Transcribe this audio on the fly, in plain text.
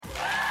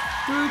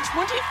Through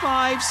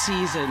 25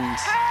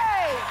 seasons,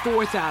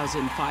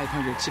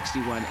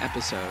 4,561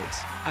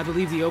 episodes, I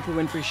believe The Oprah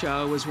Winfrey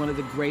Show was one of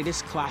the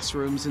greatest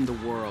classrooms in the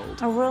world.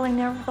 I really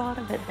never thought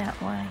of it that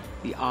way.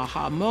 The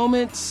aha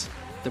moments,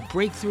 the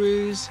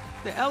breakthroughs,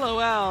 the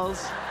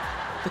LOLs,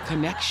 the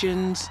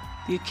connections,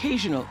 the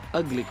occasional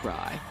ugly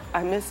cry.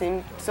 I miss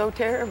him so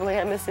terribly.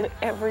 I miss him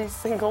every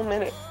single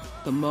minute.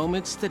 The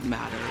moments that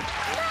mattered.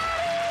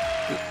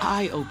 The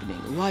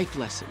eye-opening life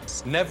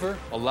lessons. Never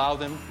allow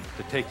them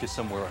to take you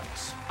somewhere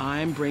else.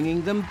 I'm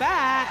bringing them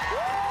back.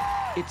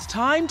 It's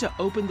time to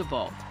open the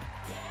vault.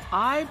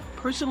 I've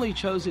personally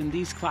chosen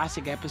these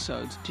classic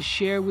episodes to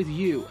share with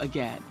you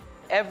again.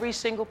 Every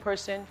single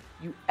person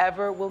you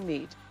ever will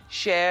meet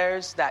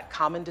shares that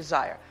common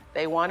desire.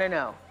 They want to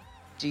know,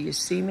 do you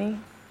see me?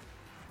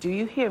 Do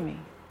you hear me?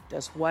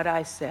 Does what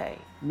I say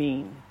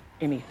mean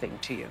anything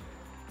to you?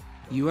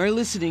 You are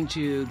listening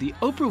to The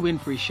Oprah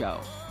Winfrey Show,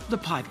 the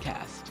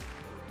podcast.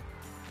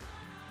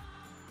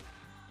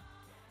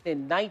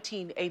 In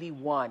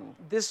 1981,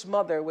 this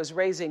mother was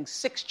raising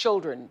 6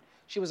 children.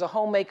 She was a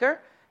homemaker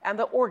and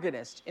the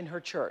organist in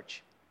her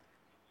church.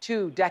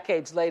 2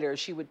 decades later,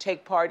 she would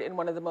take part in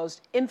one of the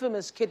most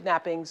infamous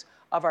kidnappings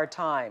of our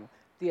time,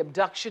 the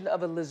abduction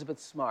of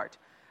Elizabeth Smart.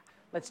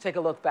 Let's take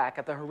a look back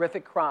at the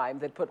horrific crime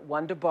that put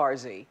Wanda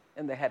Barzee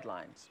in the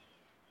headlines.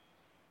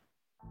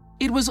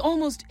 It was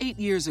almost 8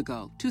 years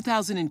ago,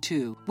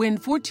 2002, when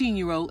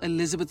 14-year-old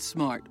Elizabeth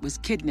Smart was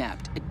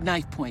kidnapped at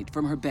knife point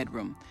from her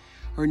bedroom.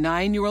 Her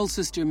 9-year-old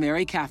sister,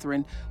 Mary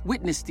Catherine,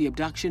 witnessed the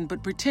abduction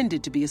but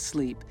pretended to be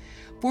asleep.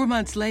 4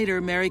 months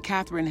later, Mary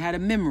Catherine had a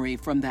memory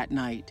from that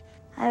night.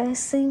 I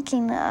was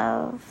thinking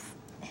of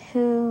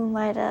who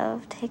might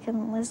have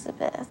taken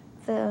Elizabeth.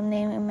 The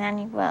name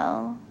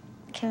Emmanuel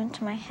came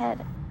into my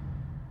head.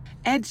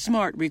 Ed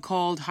Smart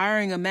recalled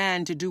hiring a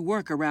man to do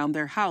work around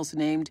their house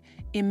named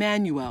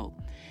Emmanuel.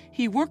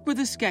 He worked with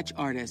a sketch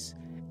artist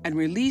and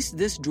released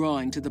this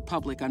drawing to the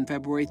public on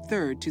February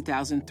 3,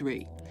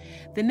 2003.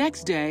 The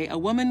next day, a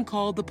woman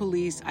called the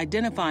police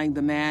identifying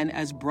the man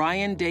as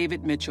Brian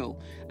David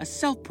Mitchell, a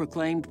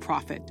self-proclaimed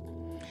prophet.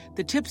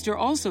 The tipster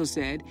also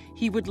said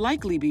he would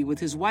likely be with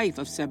his wife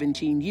of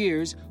 17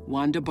 years,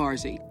 Wanda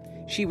Barzee.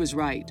 She was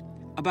right.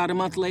 About a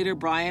month later,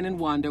 Brian and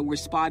Wanda were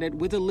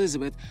spotted with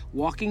Elizabeth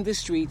walking the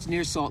streets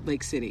near Salt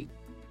Lake City.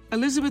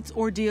 Elizabeth's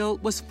ordeal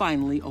was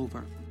finally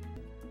over.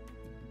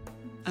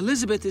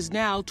 Elizabeth is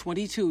now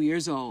 22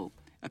 years old.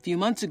 A few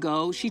months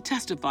ago, she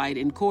testified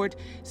in court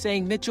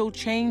saying Mitchell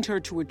chained her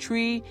to a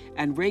tree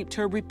and raped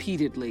her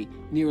repeatedly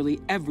nearly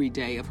every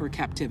day of her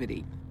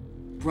captivity.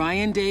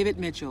 Brian David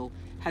Mitchell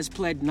has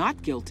pled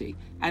not guilty,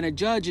 and a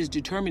judge is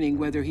determining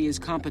whether he is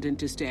competent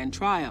to stand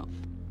trial.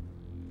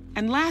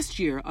 And last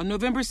year, on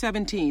November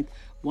 17th,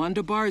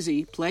 Wanda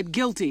Barzee pled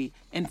guilty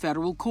in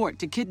federal court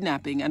to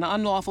kidnapping and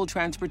unlawful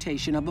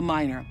transportation of a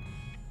minor.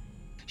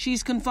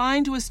 She's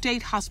confined to a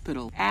state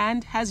hospital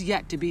and has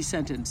yet to be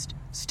sentenced.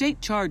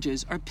 State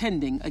charges are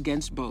pending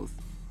against both.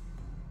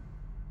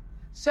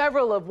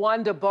 Several of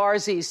Wanda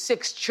Barzee's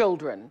 6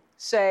 children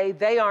say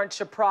they aren't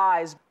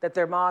surprised that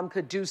their mom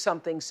could do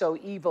something so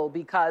evil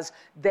because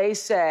they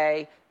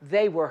say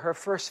they were her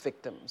first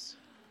victims.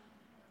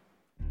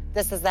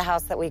 This is the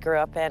house that we grew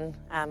up in.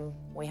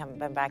 We haven't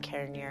been back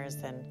here in years,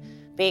 and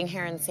being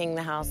here and seeing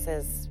the house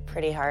is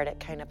pretty hard. It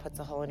kind of puts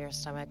a hole in your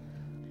stomach.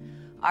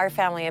 Our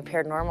family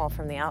appeared normal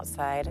from the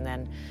outside, and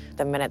then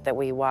the minute that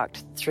we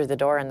walked through the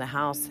door in the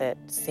house, it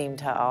seemed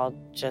to all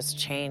just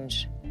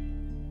change.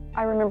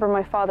 I remember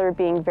my father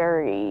being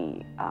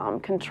very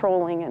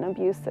controlling and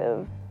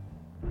abusive.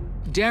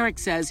 Derek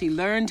says he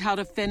learned how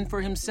to fend for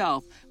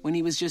himself when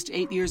he was just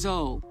 8 years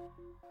old.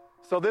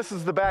 So this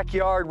is the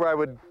backyard where I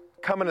would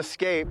come and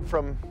escape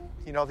from,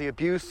 the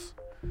abuse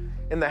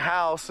in the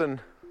house,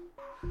 and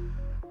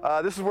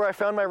this is where I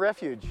found my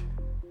refuge.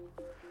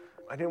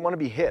 I didn't want to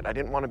be hit. I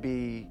didn't want to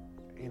be,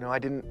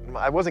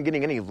 I wasn't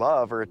getting any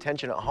love or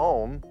attention at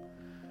home.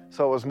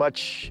 So it was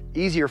much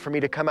easier for me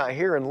to come out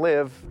here and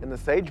live in the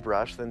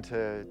sagebrush than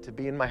to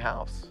be in my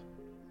house.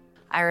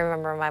 I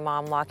remember my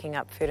mom locking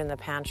up food in the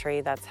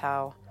pantry. That's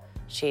how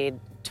she'd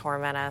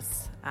torment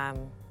us,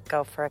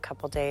 go for a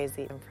couple days,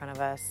 eat in front of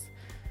us.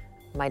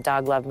 My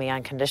dog loved me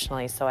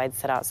unconditionally, so I'd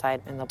sit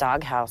outside in the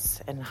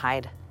doghouse and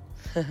hide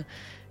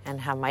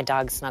and have my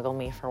dog snuggle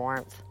me for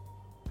warmth.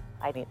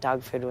 I'd eat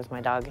dog food with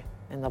my dog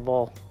in the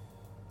bowl.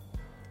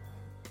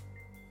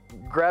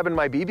 Grabbing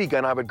my BB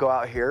gun, I would go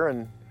out here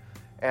and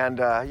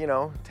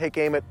take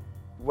aim at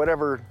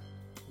whatever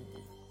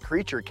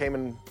creature came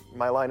in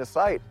my line of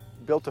sight.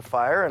 Built a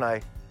fire, and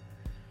I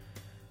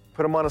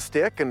put him on a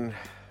stick and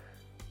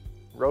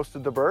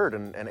roasted the bird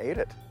and ate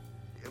it.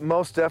 It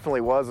most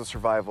definitely was a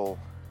survival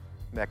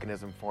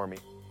mechanism for me.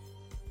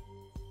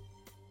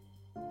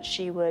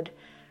 She would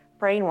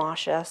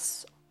brainwash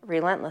us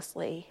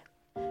relentlessly.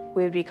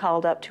 We would be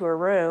called up to her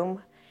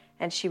room,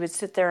 and she would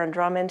sit there and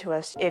drum into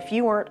us. If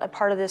you weren't a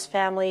part of this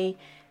family,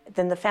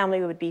 then the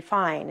family would be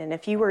fine. And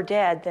if you were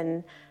dead,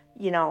 then,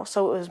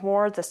 so it was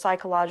more the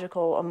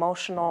psychological,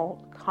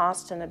 emotional,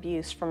 constant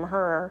abuse from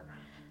her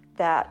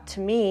that, to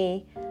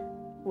me,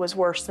 was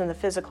worse than the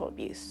physical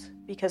abuse,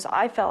 because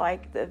I felt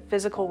like the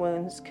physical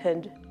wounds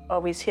could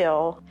always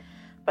heal,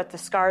 but the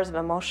scars of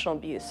emotional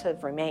abuse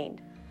have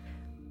remained.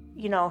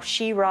 You know,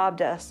 she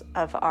robbed us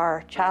of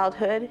our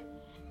childhood.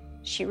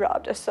 She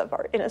robbed us of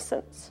our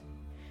innocence.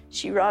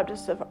 She robbed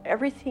us of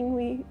everything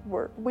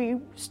we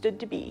stood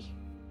to be.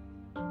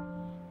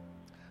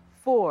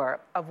 4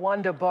 of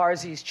Wanda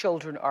Barzee's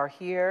children are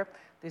here.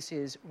 This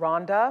is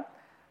Rhonda,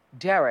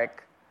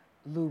 Derek,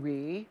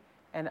 Lurie,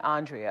 and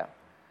Andrea.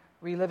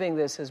 Reliving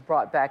this has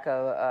brought back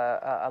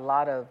a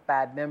lot of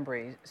bad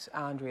memories.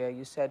 Andrea,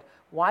 you said,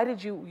 why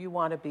did you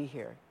want to be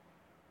here?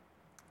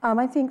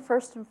 I think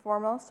first and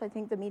foremost, I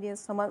think the media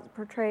somewhat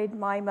portrayed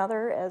my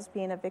mother as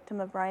being a victim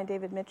of Brian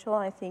David Mitchell.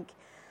 And I think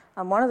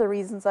one of the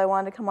reasons I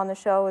wanted to come on the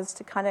show is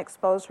to kind of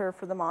expose her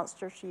for the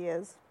monster she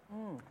is.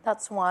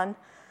 That's one.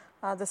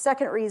 The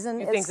second reason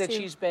is you think that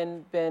she's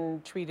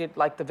been treated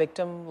like the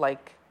victim,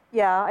 like?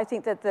 Yeah, I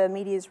think that the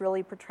media's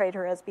really portrayed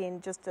her as being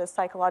just a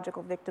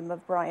psychological victim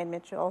of Brian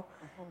Mitchell.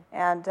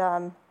 And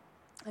I'm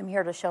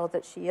here to show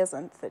that she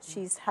isn't, that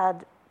she's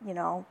had, you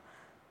know,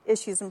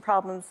 issues and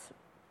problems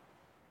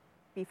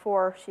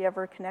before she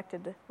ever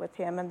connected with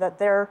him, and that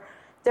their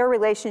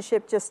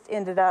relationship just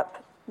ended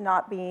up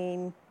not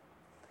being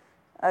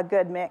a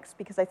good mix,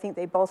 because I think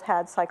they both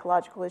had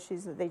psychological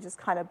issues that they just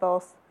kind of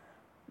both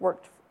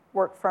worked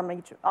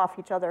off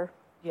each other.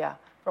 Yeah.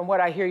 From what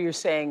I hear you're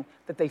saying,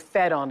 that they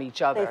fed on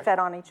each other. They fed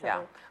on each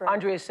other. Correct.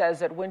 Andrea says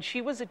that when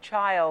she was a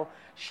child,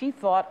 she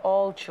thought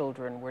all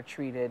children were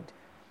treated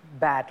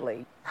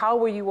badly. How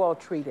were you all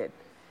treated?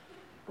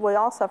 We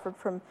all suffered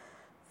from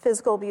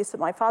physical abuse at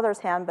my father's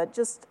hand, but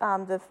just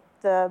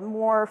the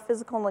more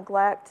physical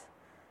neglect,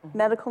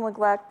 medical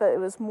neglect, but it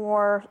was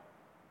more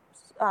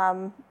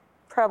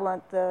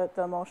prevalent, the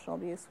emotional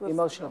abuse.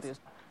 Emotional abuse.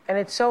 And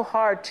it's so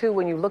hard, too,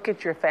 when you look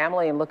at your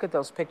family and look at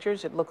those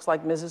pictures, it looks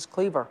like Mrs.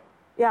 Cleaver.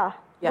 Yeah.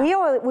 We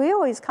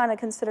always kind of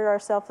considered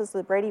ourselves as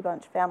the Brady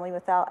Bunch family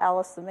without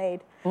Alice the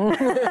maid. That's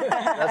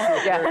the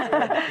appearance you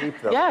had to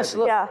keep, though. Yes,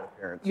 look, Yeah.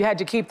 you had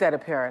to keep that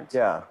appearance.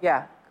 Yeah.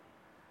 Yeah.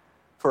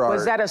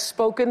 Was that a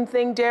spoken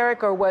thing,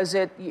 Derek, or was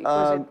it?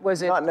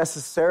 Not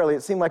necessarily.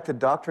 It seemed like the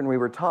doctrine we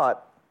were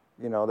taught.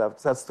 You know,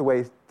 that's the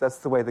way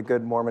the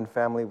good Mormon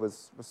family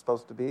was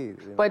supposed to be.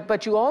 You know?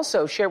 But you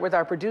also shared with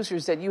our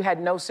producers that you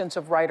had no sense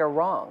of right or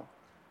wrong.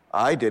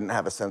 I didn't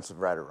have a sense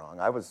of right or wrong.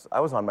 I was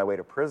on my way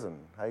to prison.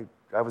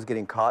 I was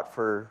getting caught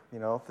for, you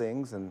know,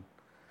 things and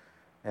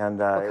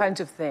what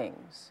kinds of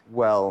things?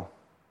 Well,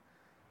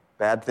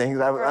 bad things,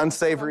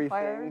 unsavory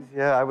things.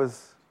 Yeah, I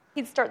was.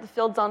 He'd start the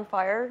fields on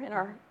fire in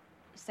our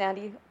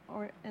Sandy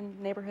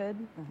neighborhood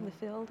in the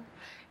field.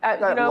 I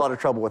got in a lot of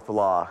trouble with the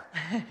law.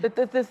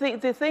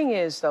 The thing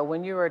is, though,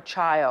 when you're a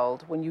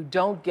child, when you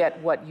don't get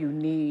what you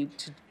need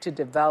to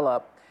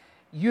develop,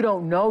 you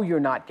don't know you're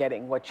not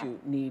getting what you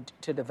need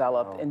to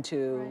develop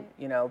into,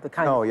 you know, the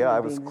kind of. No, yeah, I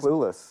was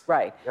clueless.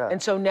 Right. Yeah.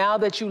 And so now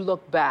that you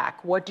look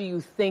back, what do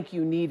you think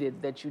you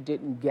needed that you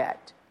didn't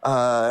get?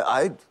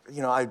 I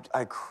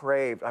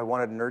craved. I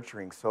wanted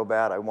nurturing so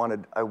bad. I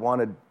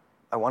wanted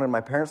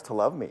my parents to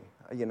love me.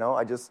 You know,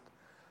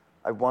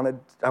 I wanted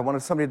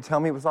somebody to tell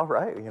me it was all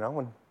right. You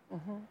know,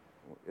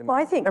 Well,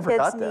 I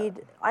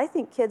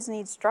think kids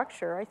need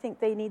structure. I think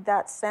they need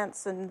that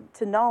sense and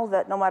to know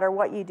that no matter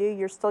what you do,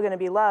 you're still going to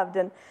be loved.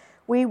 And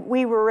we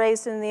were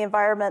raised in the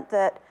environment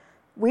that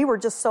we were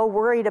just so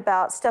worried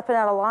about stepping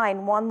out of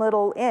line one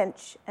little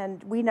inch,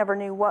 and we never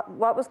knew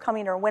what was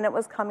coming or when it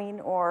was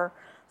coming,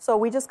 so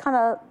we just kind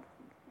of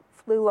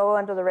flew low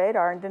under the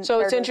radar and didn't. So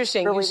it's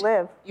interesting. Really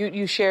live.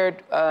 You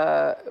shared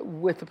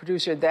with the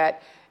producer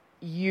that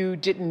you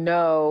didn't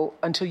know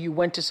until you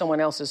went to someone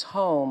else's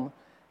home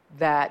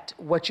that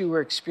what you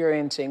were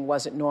experiencing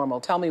wasn't normal.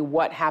 Tell me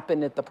what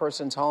happened at the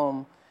person's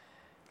home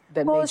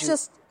that made you... Well, it's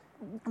just,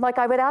 like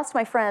I would ask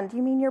my friend,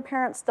 you mean your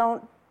parents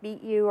don't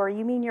beat you, or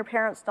you mean your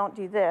parents don't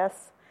do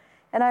this?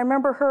 And I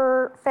remember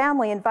her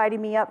family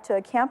inviting me up to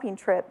a camping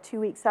trip 2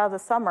 weeks out of the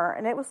summer,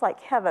 and it was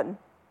like heaven.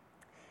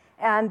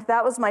 And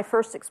that was my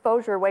first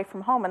exposure away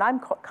from home, and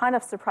I'm kind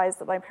of surprised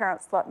that my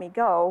parents let me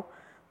go.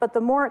 But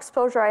the more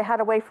exposure I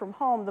had away from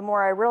home, the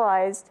more I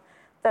realized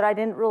that I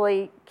didn't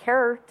really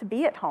care to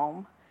be at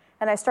home.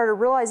 And I started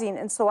realizing,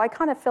 and so I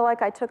kind of feel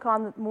like I took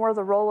on more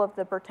the role of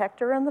the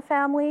protector in the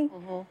family,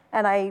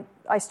 and I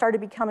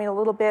started becoming a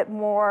little bit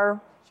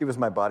more... She was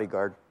my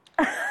bodyguard.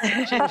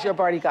 She was your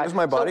bodyguard. She was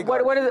my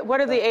bodyguard. So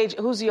what are the age...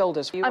 Who's the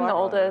oldest? I'm the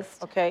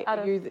oldest. Okay.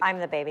 I'm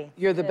the baby.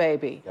 You're the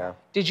baby. Yeah.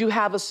 Did you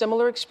have a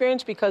similar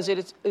experience? Because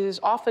it is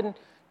often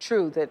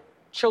true that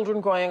children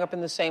growing up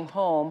in the same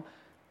home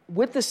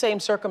with the same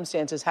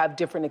circumstances have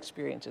different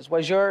experiences.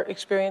 Was your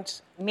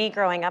experience? Me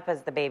growing up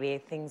as the baby,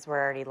 things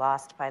were already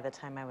lost by the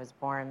time I was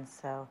born.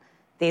 So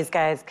these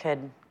guys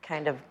could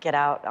kind of get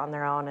out on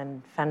their own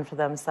and fend for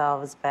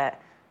themselves, but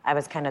I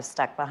was kind of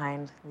stuck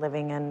behind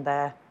living in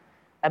the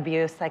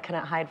abuse. I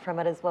couldn't hide from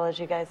it as well as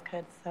you guys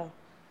could, so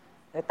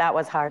that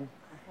was hard.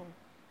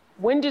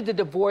 When did the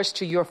divorce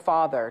to your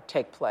father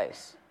take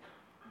place?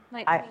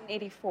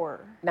 1984.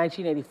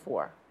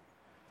 1984.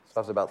 So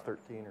I was about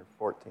 13 or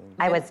 14.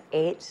 I was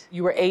 8.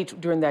 You were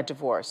 8 during that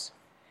divorce.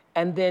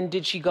 And then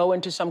did she go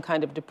into some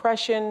kind of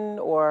depression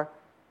or?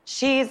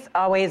 She's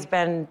always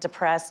been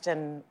depressed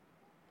and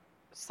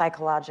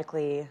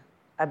psychologically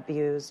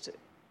abused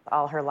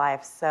all her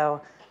life.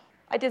 So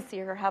I did see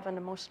her have an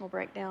emotional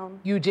breakdown.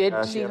 You did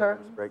She see had a her?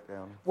 nervous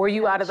breakdown. Were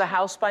you out of the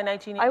house by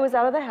 1980? I was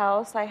out of the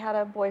house. I had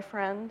a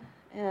boyfriend,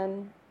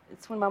 and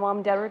it's when my mom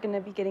and dad were going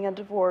to be getting a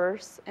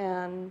divorce,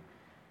 and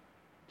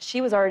she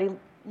was already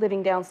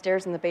living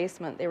downstairs in the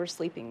basement. They were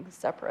sleeping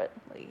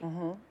separately.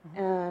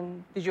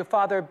 And Did your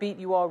father beat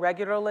you all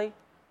regularly?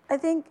 I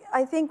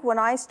think when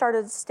I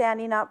started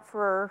standing up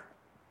for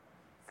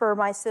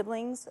my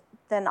siblings,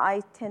 then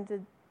I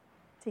tended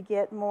to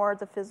get more of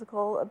the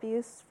physical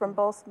abuse from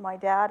both my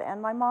dad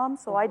and my mom.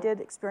 So I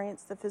did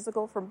experience the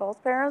physical from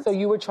both parents. So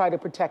you would try to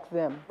protect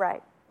them?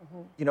 Right.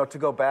 You know, to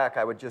go back,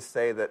 I would just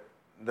say that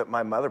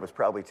my mother was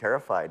probably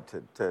terrified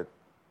to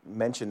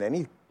mention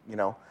any, you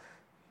know,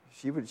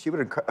 she would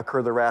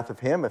incur the wrath of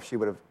him if she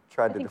would have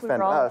tried to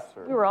defend us.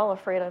 We were all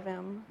afraid of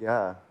him.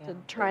 Yeah. To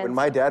try When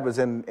my dad was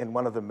in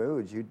one of the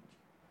moods, you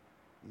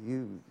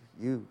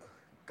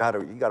got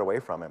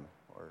away from him.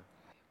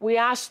 We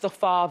asked the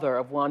father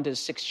of Wanda's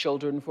 6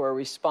 children for a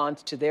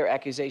response to their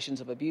accusations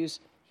of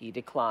abuse. He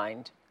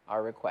declined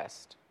our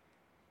request.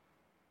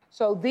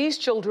 So these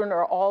children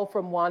are all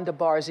from Wanda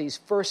Barzee's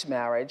first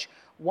marriage.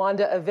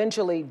 Wanda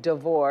eventually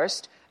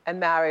divorced and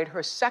married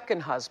her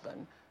second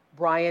husband,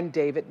 Brian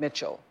David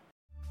Mitchell.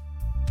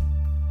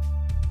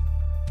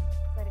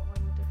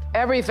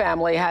 Every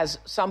family has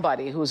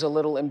somebody who's a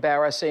little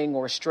embarrassing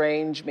or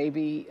strange,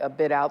 maybe a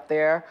bit out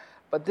there.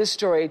 But this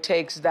story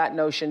takes that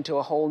notion to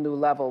a whole new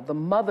level. The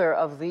mother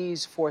of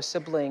these 4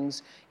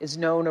 siblings is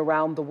known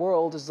around the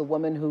world as the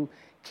woman who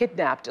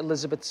kidnapped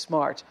Elizabeth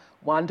Smart.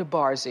 Wanda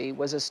Barzee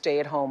was a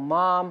stay-at-home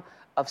mom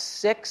of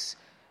 6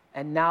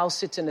 and now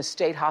sits in a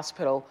state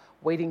hospital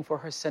waiting for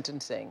her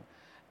sentencing.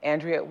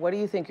 Andrea, what do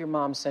you think your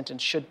mom's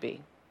sentence should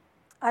be?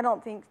 I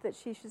don't think that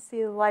she should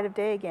see the light of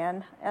day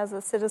again. As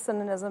a citizen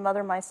and as a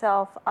mother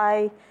myself,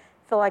 I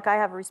feel like I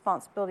have a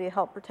responsibility to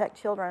help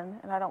protect children,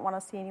 and I don't want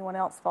to see anyone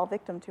else fall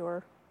victim to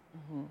her.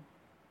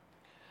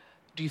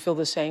 Do you feel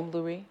the same,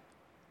 Lourie?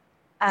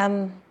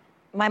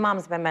 My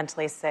mom's been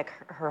mentally sick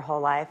her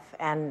whole life,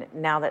 and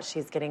now that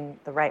she's getting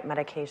the right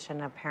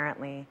medication,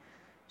 apparently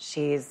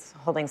she's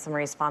holding some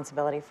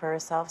responsibility for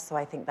herself, so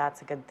I think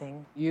that's a good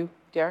thing. You,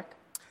 Derek?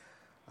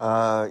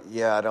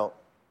 Yeah,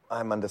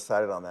 I'm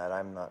undecided on that.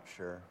 I'm not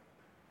sure.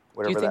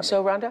 Do you think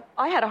so, Rhonda?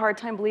 I had a hard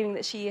time believing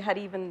that she had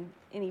even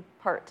any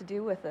part to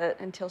do with it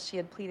until she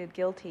had pleaded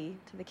guilty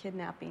to the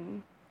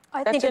kidnapping.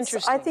 That's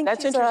interesting.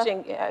 That's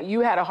interesting. You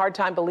had a hard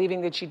time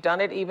believing that she'd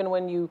done it, even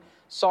when you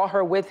saw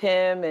her with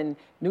him and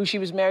knew she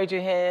was married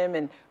to him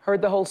and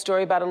heard the whole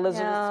story about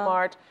Elizabeth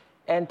Smart.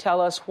 And tell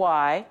us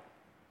why.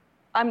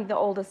 I'm the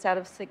oldest out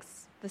of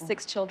the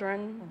 6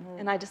 children,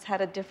 and I just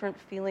had a different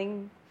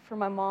feeling for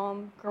my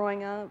mom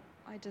growing up.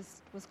 I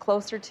just was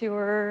closer to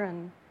her,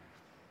 and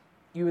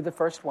you were the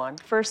first one.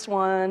 First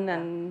one,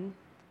 and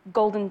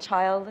golden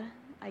child,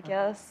 I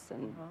guess.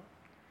 And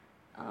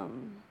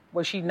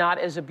was she not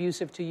as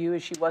abusive to you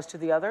as she was to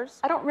the others?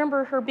 I don't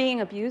remember her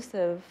being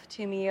abusive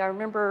to me. I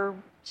remember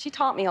she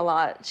taught me a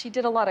lot. She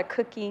did a lot of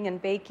cooking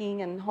and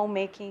baking and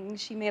homemaking.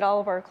 She made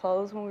all of our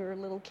clothes when we were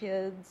little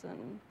kids,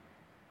 and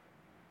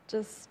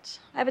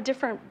just I had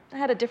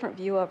a different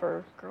view of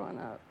her growing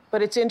up.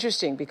 But it's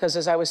interesting because,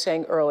 as I was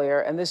saying earlier,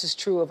 and this is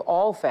true of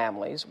all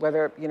families,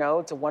 whether, you know,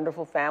 it's a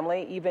wonderful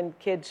family, even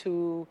kids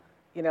who,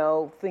 you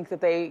know, think that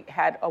they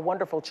had a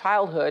wonderful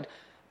childhood,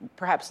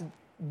 perhaps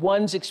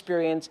one's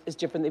experience is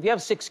different. If you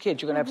have 6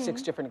 kids, you're going to have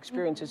 6 different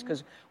experiences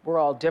because we're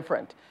all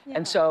different. Yeah.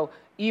 And so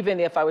even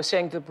if I was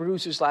saying to the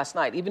producers last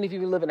night, even if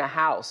you live in a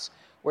house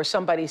where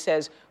somebody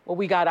says, well,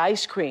 we got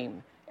ice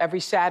cream every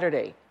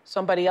Saturday,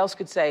 somebody else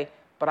could say,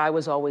 but I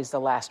was always the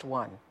last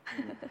one,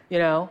 you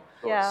know?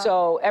 Yeah.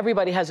 So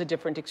everybody has a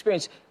different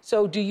experience.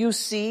 So do you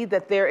see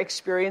that their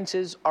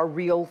experiences are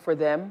real for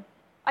them?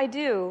 I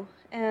do.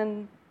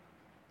 And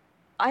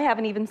I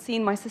haven't even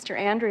seen my sister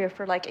Andrea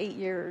for like 8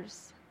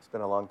 years. It's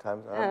been a long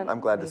time. I'm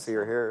glad to see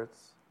her here.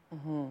 It's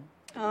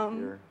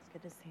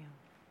good to see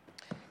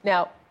you.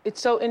 Now,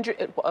 it's so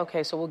interesting.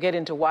 Okay, so we'll get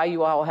into why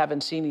you all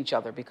haven't seen each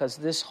other, because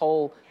this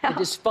whole the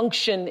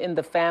dysfunction in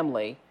the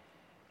family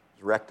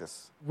wrecked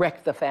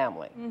the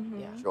family.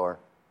 Yeah, sure.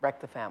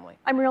 Wrecked the family.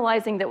 I'm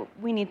realizing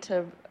that we need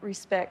to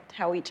respect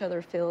how each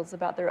other feels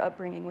about their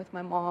upbringing with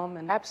my mom,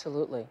 and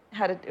absolutely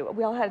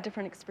we all had a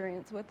different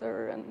experience with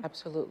her, and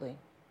absolutely.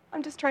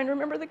 I'm just trying to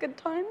remember the good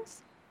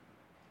times.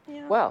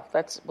 Yeah. Well,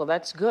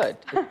 that's good.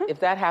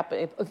 If that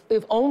happened,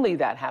 if only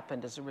that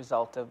happened as a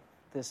result of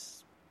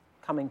this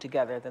coming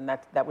together, then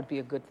that would be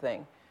a good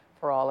thing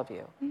for all of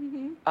you.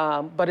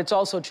 But it's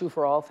also true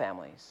for all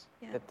families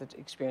that the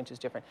experience is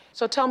different.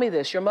 So tell me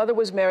this: your mother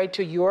was married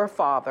to your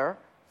father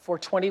for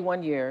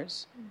 21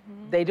 years.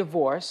 They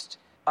divorced,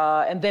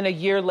 and then a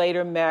year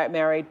later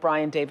married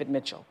Brian David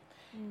Mitchell.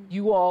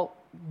 You all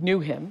knew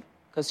him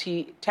because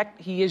he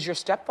is your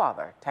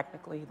stepfather.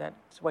 Technically,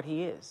 that's what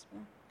he is.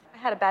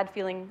 had a bad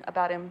feeling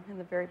about him in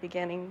the very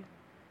beginning.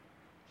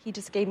 He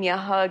just gave me a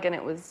hug, and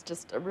it was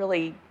just a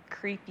really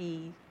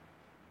creepy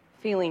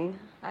feeling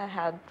I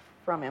had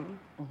from him.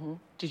 Mm-hmm.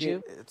 Did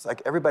you? It's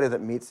like everybody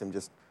that meets him,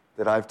 just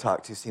that I've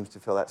talked to, seems to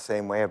feel that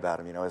same way about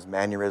him. You know, his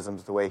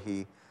mannerisms, the way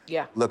he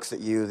looks at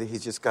you.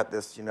 He's just got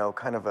this, you know,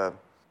 kind of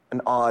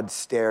an odd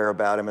stare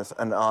about him,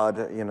 an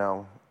odd, you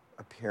know,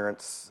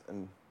 appearance,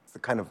 and it's the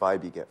kind of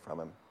vibe you get from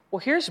him. Well,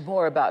 here's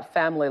more about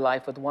family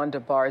life with Wanda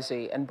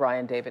Barzee and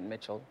Brian David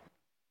Mitchell.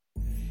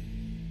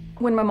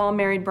 When my mom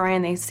married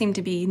Brian, they seemed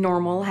to be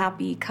normal,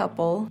 happy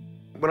couple.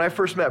 When I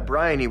first met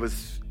Brian, he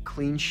was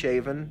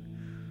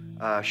clean-shaven,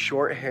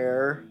 short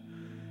hair,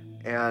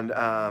 and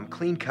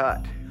clean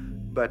cut.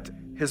 But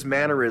his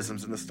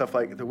mannerisms and the stuff,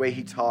 like the way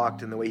he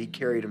talked and the way he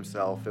carried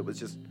himself, it was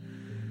just,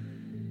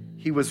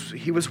 he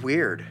was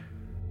weird.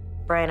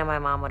 Brian and my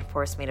mom would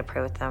force me to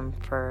pray with them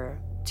for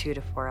 2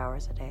 to 4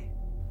 hours a day.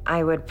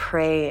 I would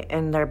pray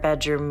in their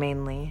bedroom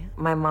mainly.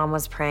 My mom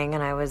was praying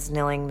and I was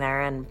kneeling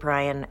there, and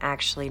Brian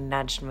actually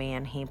nudged me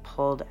and he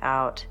pulled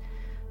out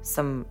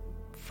some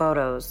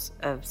photos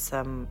of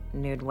some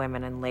nude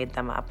women and laid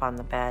them up on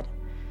the bed.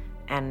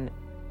 And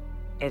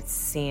it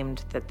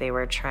seemed that they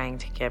were trying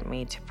to get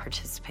me to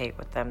participate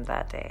with them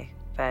that day.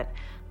 But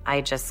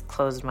I just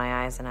closed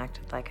my eyes and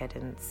acted like I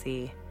didn't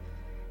see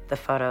the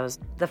photos.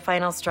 The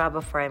final straw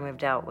before I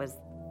moved out was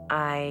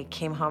I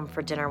came home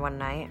for dinner one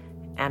night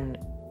and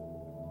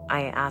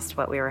I asked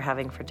what we were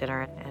having for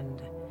dinner,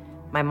 and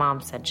my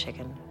mom said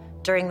chicken.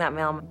 During that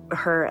meal,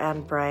 her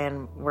and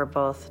Brian were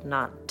both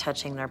not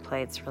touching their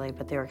plates really,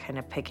 but they were kind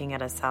of picking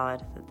at a salad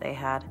that they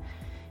had.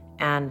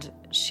 And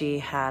she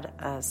had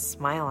a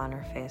smile on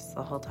her face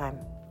the whole time.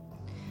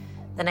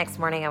 The next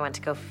morning, I went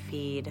to go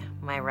feed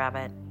my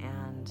rabbit,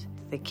 and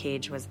the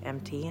cage was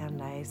empty.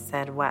 And I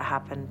said, "What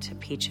happened to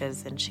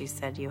Peaches?" And she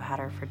said, "You had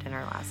her for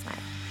dinner last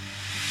night."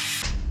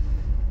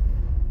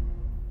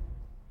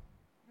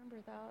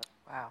 Remember that?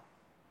 Wow.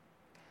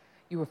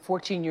 You were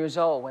 14 years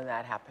old when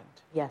that happened.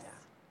 Yes. Yeah.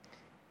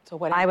 So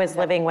what? I was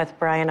living with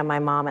Brian and my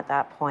mom at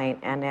that point,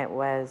 and that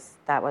was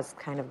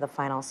kind of the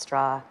final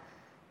straw.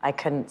 I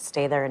couldn't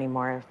stay there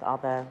anymore with all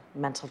the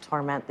mental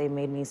torment. They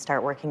made me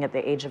start working at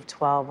the age of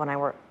 12 when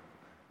I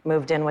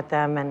moved in with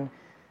them, and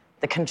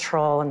the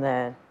control and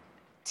the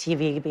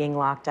TV being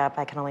locked up.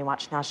 I could only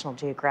watch National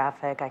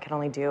Geographic. I could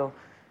only do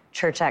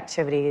church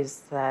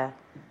activities. The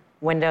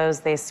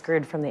windows, they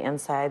screwed from the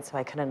inside, so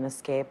I couldn't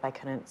escape. I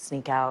couldn't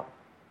sneak out.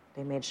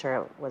 They made sure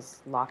it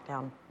was locked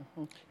down.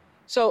 Mm-hmm.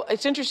 So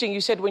it's interesting.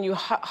 You said when you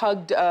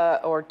hugged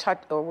or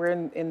were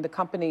in the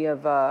company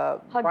of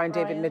Brian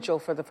David Mitchell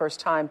for the first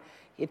time,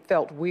 it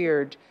felt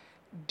weird.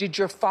 Did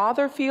your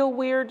father feel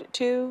weird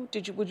too?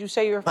 Would you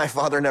say your? My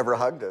father never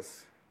hugged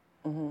us.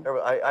 Mm-hmm.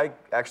 I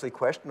actually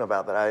question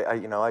about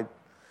that.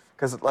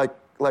 Because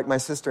like my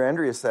sister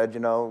Andrea said, you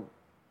know,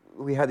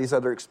 we had these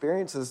other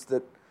experiences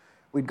that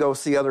we'd go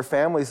see other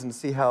families and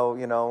see how,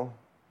 you know,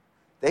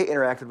 they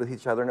interacted with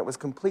each other, and it was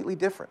completely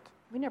different.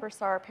 We never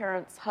saw our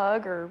parents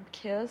hug or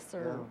kiss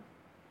or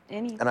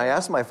anything. And I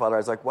asked my father, I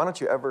was like, "Why don't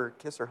you ever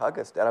kiss or hug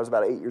us, Dad?" I was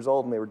about 8 years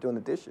old, and they were doing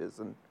the dishes,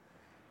 and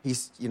he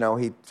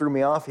threw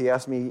me off. He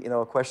asked me,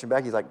 a question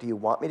back. He's like, "Do you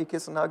want me to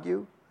kiss and hug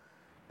you?"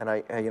 And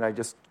I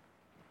just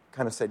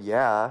kind of said,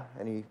 "Yeah,"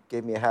 and he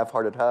gave me a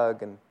half-hearted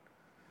hug, and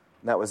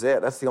that was it.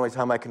 That's the only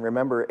time I can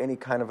remember any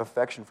kind of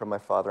affection from my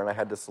father, and I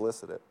had to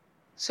solicit it.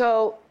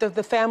 So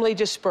the family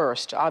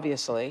dispersed,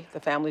 obviously. The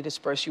family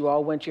dispersed. You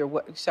all went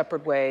your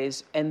separate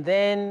ways. And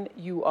then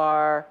you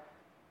are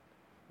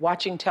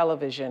watching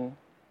television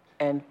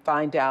and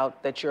find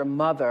out that your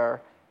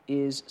mother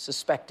is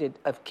suspected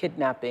of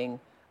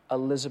kidnapping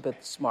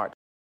Elizabeth Smart.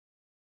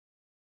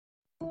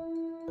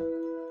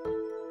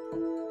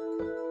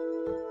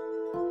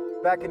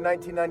 Back in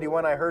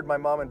 1991, I heard my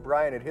mom and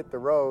Brian had hit the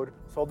road,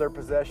 sold their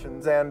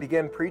possessions, and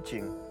began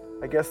preaching.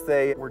 I guess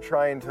they were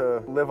trying to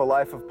live a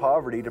life of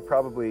poverty to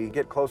probably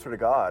get closer to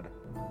God.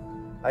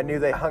 I knew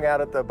they hung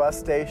out at the bus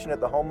station, at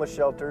the homeless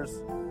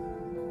shelters,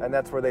 and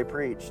that's where they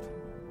preached.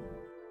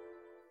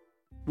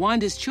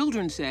 Wanda's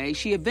children say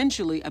she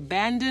eventually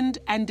abandoned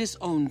and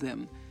disowned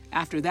them.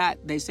 After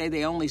that, they say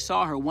they only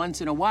saw her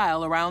once in a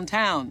while around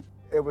town.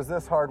 It was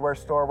this hardware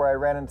store where I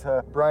ran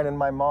into Brian and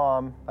my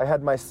mom. I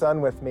had my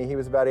son with me. He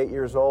was about 8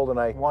 years old, and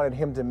I wanted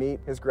him to meet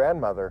his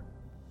grandmother.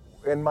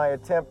 In my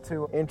attempt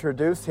to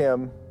introduce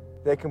him,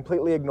 they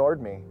completely ignored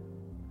me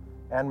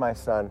and my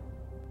son.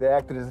 They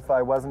acted as if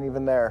I wasn't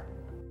even there.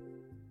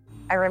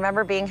 I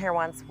remember being here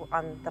once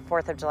on the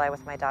 4th of July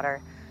with my daughter.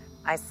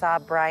 I saw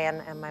Brian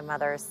and my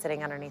mother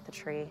sitting underneath a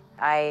tree.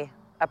 I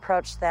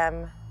approached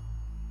them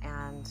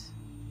and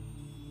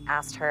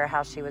asked her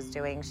how she was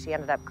doing. She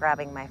ended up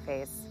grabbing my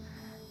face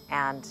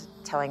and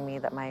telling me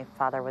that my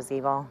father was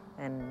evil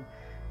and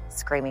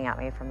screaming at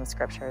me from the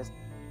scriptures.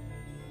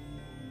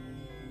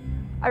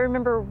 I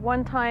remember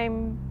one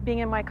time being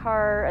in my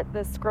car at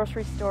this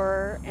grocery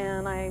store,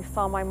 and I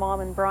saw my mom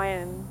and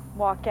Brian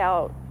walk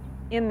out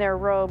in their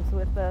robes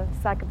with a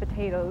sack of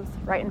potatoes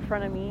right in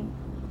front of me.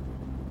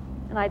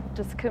 And I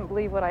just couldn't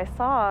believe what I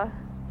saw.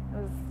 I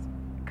was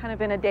kind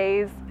of in a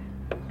daze.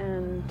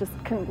 and just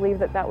couldn't believe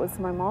that that was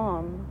my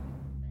mom.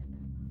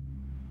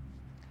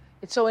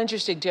 It's so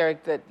interesting,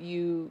 Derek, that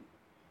you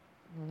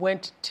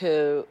went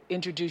to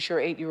introduce your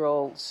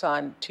 8-year-old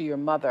son to your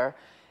mother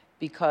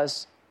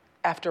because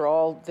after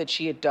all that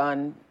she had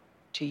done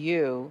to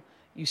you,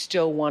 you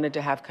still wanted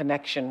to have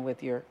connection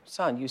with your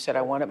son. You said,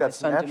 I wanted my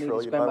son to meet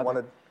his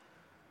grandmother.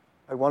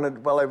 I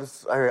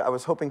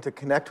was hoping to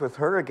connect with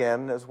her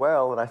again as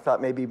well, and I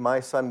thought maybe my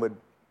son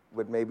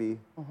would maybe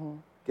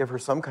give her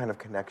some kind of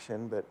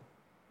connection, but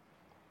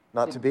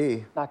not to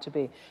be. Not to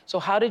be. So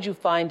how did you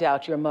find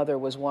out your mother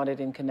was wanted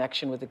in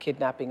connection with the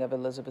kidnapping of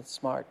Elizabeth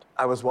Smart?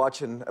 I was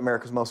watching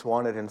America's Most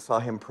Wanted and saw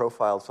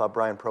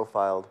Brian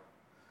profiled.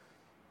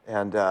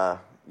 And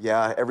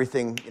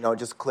everything,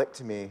 just clicked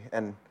to me.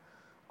 And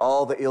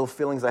all the ill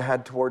feelings I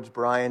had towards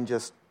Brian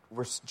just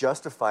were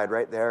justified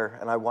right there.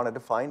 And I wanted to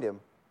find him.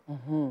 I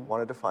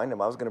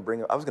was going to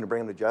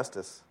bring him to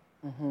justice.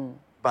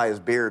 By his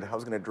beard. I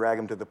was going to drag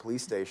him to the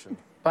police station.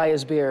 By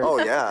his beard. Oh,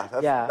 yeah.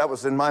 That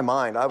was in my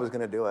mind. I was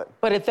going to do it.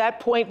 But at that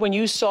point, when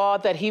you saw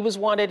that he was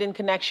wanted in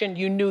connection,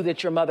 you knew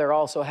that your mother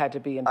also had to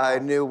be involved. I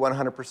knew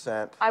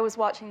 100%. I was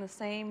watching the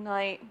same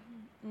night.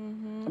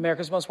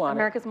 America's Most Wanted.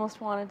 America's Most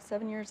Wanted,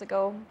 7 years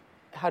ago.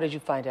 How did you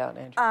find out,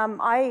 Andrew?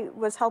 I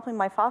was helping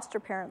my foster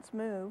parents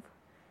move,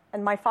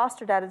 and my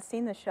foster dad had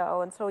seen the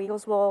show, and so he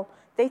goes, well,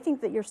 they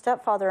think that your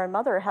stepfather and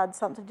mother had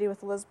something to do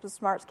with Elizabeth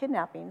Smart's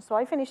kidnapping. So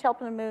I finished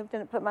helping him move,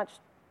 didn't put much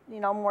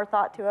more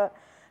thought to it.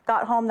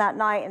 Got home that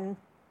night, and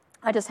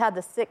I just had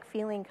this sick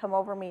feeling come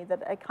over me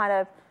that I kind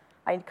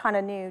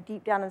of knew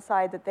deep down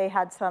inside that they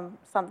had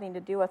something to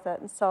do with it.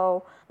 And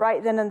so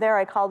right then and there,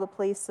 I called the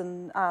police,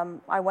 and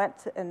I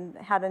went and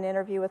had an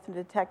interview with the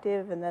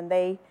detective, and then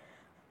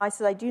I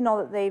said, I do know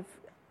that they've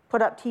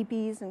put up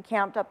teepees and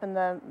camped up in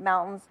the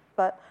mountains,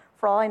 but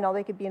for all I know,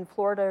 they could be in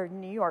Florida or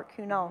New York,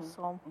 who knows?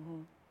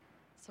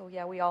 So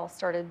yeah, we all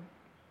started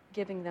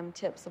giving them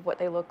tips of what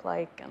they look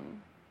like.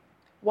 And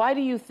why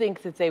do you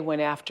think that they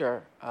went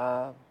after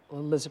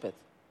Elizabeth?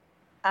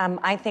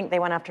 I think they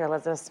went after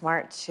Elizabeth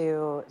Smart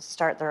to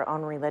start their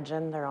own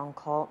religion, their own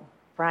cult.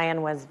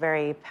 Brian was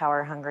very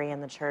power hungry in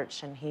the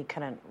church, and he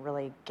couldn't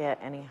really get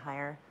any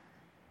higher.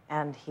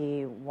 And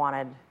he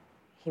wanted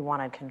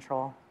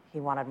control. He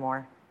wanted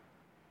more.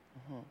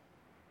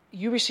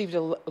 You received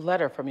a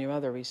letter from your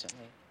mother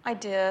recently. I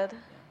did.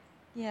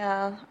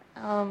 Yeah.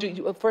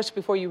 First,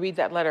 before you read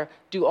that letter,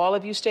 do all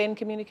of you stay in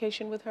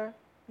communication with her?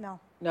 No.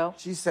 No?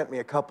 She sent me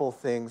a couple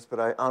things, but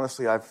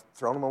I've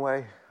thrown them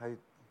away.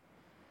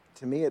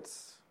 To me,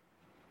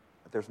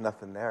 there's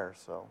nothing there,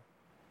 so.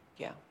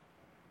 Yeah.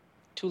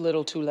 Too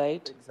little, too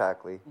late?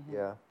 Exactly,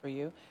 yeah. For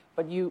you?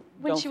 But you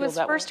when don't she feel was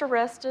that first way?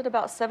 arrested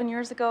about 7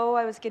 years ago,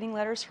 I was getting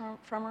letters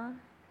from her.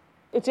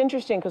 It's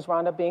interesting because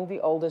Wanda, being the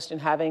oldest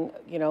and having,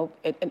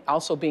 and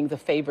also being the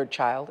favored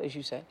child, as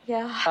you said.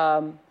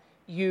 Yeah.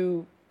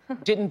 You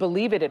didn't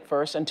believe it at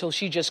first until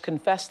she just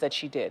confessed that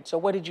she did. So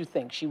what did you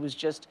think?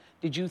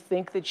 Did you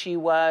think that she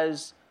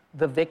was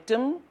the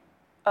victim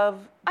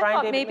of Brian I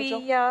thought David maybe,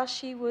 Mitchell? yeah,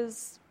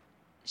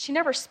 she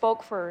never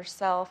spoke for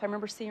herself. I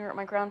remember seeing her at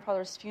my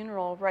grandfather's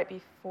funeral right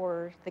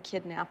before the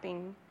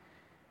kidnapping,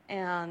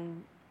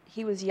 and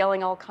he was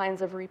yelling all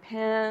kinds of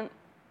repent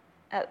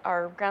at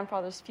our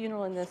grandfather's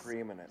funeral in this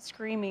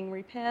screaming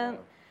repent,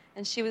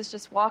 and she was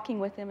just walking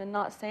with him and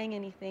not saying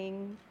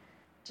anything.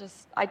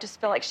 I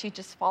just felt like she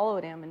just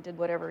followed him and did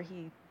whatever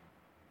he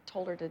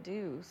told her to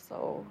do.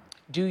 So,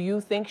 do you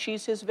think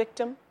she's his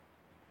victim?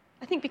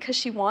 I think because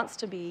she wants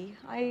to be.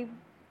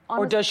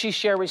 Or does she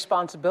share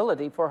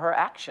responsibility for her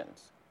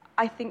actions?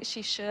 I think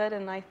she should,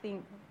 and I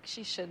think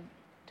she should.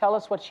 Tell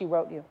us what she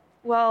wrote you.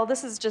 Well,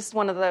 this is just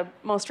one of the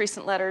most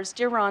recent letters.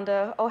 Dear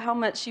Rhonda, oh, how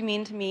much you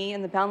mean to me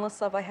and the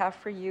boundless love I have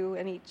for you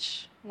and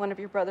each one of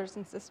your brothers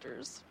and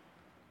sisters.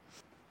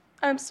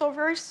 I'm so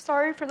very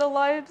sorry for the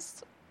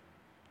lives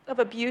of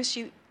abuse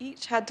you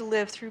each had to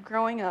live through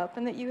growing up,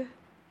 and that you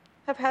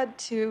have had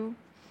to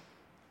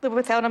live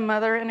without a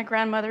mother and a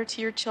grandmother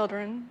to your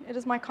children. It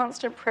is my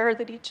constant prayer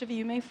that each of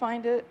you may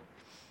find it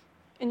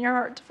in your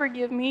heart to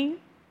forgive me.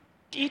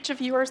 Each of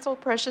you are so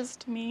precious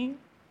to me.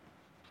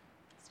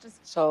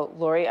 So,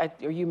 Lori, are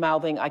you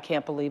mouthing, I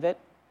can't believe it?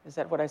 Is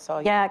that what I saw?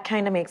 Yeah, it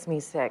kind of makes me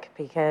sick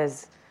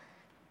because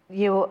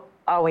you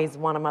always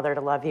want a mother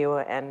to love you,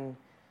 and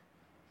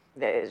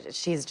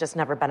she's just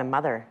never been a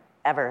mother,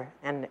 ever.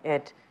 And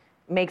it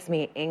makes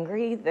me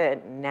angry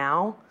that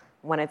now,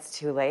 when it's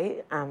too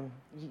late,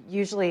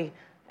 usually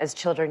as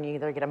children, you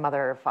either get a mother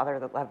or a father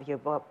that love you,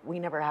 but we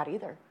never had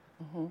either.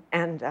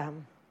 And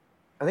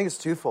I think it's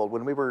twofold.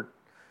 When we were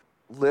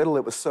little,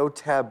 it was so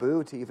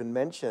taboo to even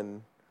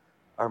mention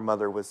our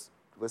mother was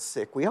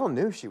sick. We all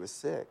knew she was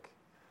sick,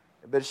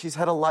 but she's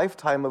had a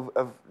lifetime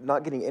of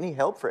not getting any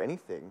help for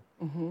anything.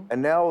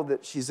 And now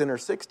that she's in her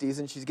 60s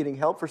and she's getting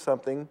help for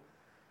something,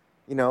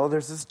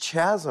 there's this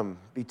chasm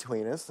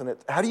between us. And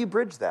how do you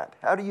bridge that?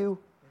 How do you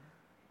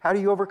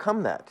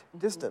overcome that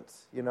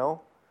distance?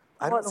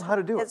 I don't know how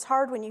to do it. It's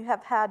hard when you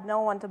have had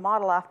no one to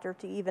model after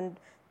to even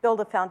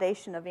build a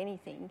foundation of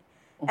anything.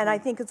 And I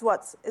think it's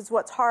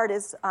what's hard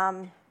is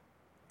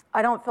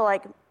I don't feel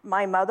like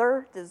my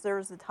mother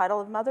deserves the title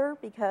of mother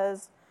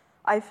because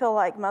I feel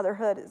like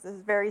motherhood is a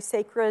very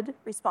sacred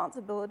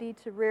responsibility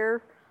to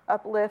rear,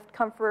 uplift,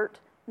 comfort,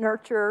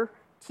 nurture,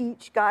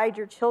 teach, guide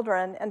your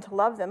children, and to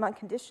love them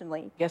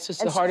unconditionally. Yes,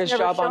 it's the hardest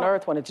job on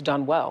earth when it's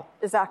done well.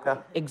 Exactly.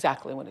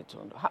 Exactly when it's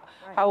done well.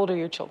 How old are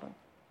your children?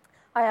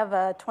 I have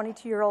a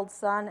 22-year-old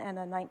son and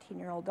a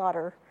 19-year-old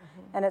daughter.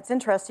 And it's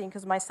interesting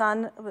because my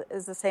son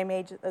is the same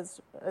age as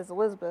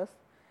Elizabeth.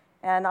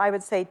 And I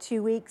would say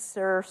 2 weeks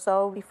or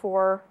so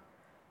before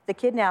the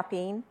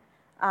kidnapping,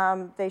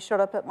 they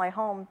showed up at my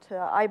home to,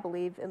 I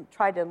believe, and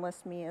tried to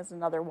enlist me as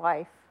another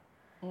wife.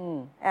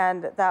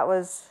 And that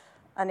was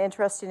an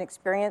interesting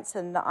experience,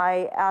 and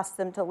I asked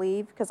them to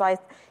leave because as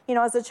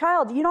a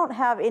child, you don't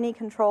have any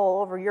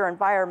control over your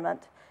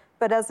environment,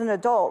 but as an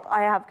adult,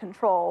 I have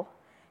control.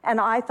 And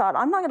I thought,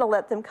 I'm not going to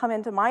let them come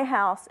into my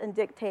house and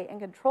dictate and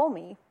control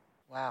me.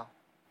 Wow.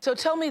 So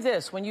tell me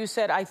this, when you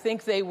said, I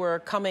think they were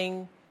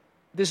coming,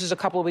 this is a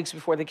couple of weeks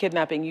before the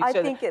kidnapping, you said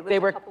I think it was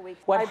a couple weeks.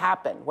 What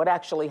happened? What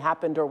actually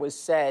happened or was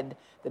said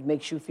that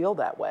makes you feel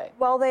that way?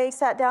 Well, they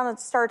sat down and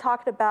started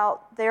talking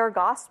about their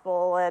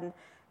gospel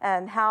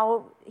and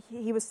how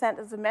he was sent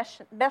as a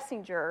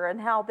messenger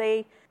and how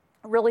they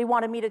really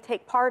wanted me to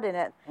take part in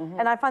it.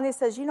 And I finally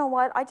says, you know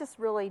what, I just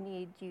really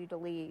need you to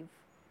leave.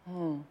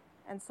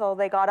 And so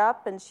they got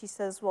up and she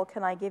says, well,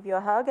 can I give you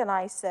a hug? And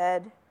I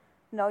said,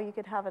 no, you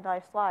could have a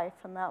nice life.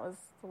 And that was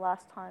the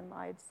last time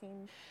I'd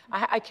seen.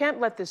 I can't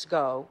let this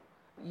go.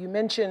 You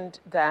mentioned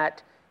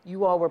that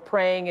you all were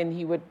praying and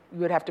you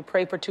would have to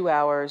pray for 2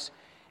 hours,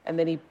 and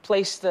then he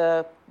placed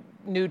the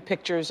nude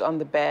pictures on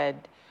the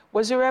bed.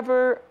 Was there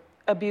ever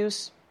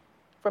abuse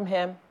from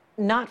him?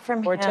 Not from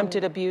him. Or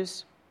attempted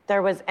abuse?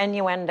 There was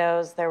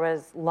innuendos. There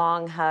was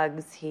long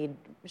hugs. He'd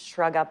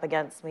shrug up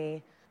against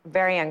me.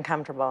 Very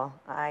uncomfortable.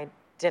 I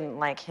didn't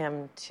like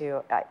him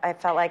to... I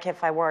felt like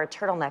if I wore a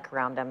turtleneck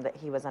around him that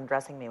he was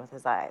undressing me with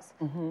his eyes.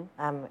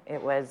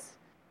 It was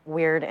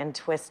weird and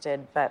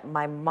twisted, but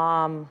my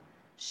mom,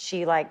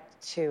 she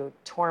liked to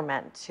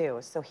torment too.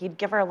 So he'd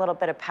give her a little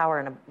bit of power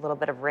and a little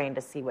bit of rain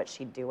to see what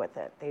she'd do with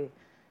it.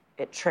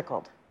 It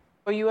trickled.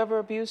 Were you ever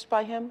abused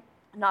by him?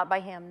 Not by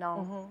him,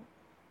 no.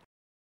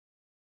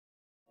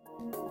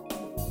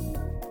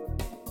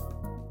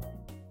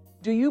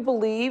 Do you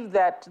believe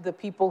that the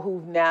people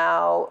who've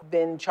now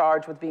been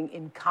charged with being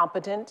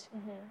incompetent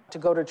to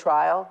go to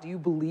trial, do you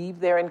believe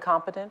they're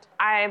incompetent?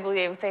 I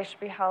believe they should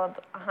be held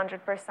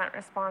 100%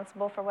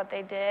 responsible for what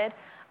they did.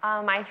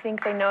 I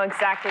think they know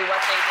exactly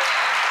what they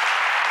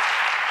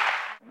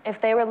did.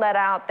 If they were let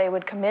out, they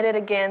would commit it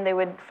again. They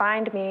would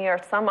find me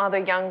or some other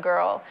young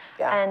girl,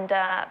 and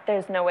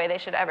there's no way they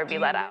should ever be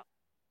let out.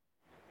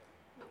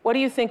 What do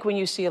you think when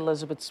you see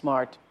Elizabeth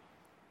Smart?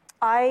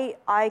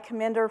 I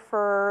commend her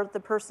for the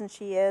person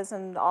she is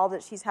and all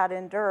that she's had to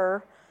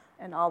endure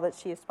and all that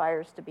she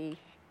aspires to be.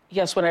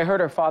 Yes, when I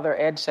heard her father,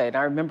 Ed, say it, and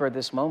I remember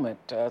this moment,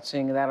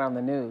 seeing that on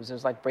the news. It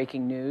was like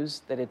breaking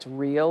news, that it's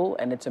real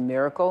and it's a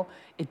miracle.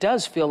 It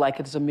does feel like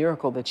it's a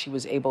miracle that she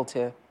was able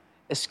to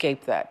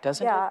escape that,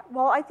 doesn't it? Yeah,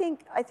 well, I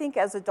think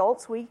as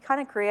adults, we kind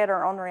of create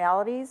our own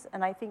realities,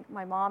 and I think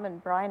my mom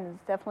and Brian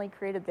have definitely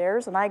created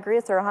theirs, and I agree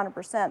with her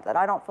 100% that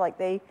I don't feel like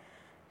they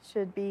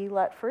should be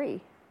let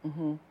free.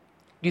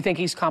 Do you think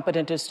he's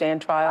competent to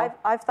stand trial?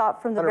 I've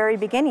thought from the very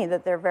beginning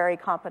that they're very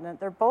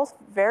competent. They're both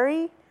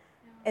very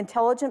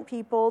intelligent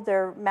people.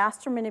 They're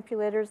master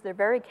manipulators. They're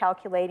very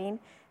calculating.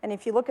 And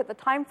if you look at the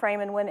time frame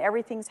and when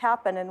everything's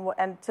happened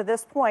and to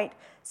this point,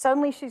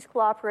 suddenly she's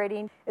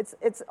cooperating.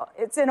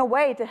 It's in a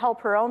way to help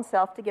her own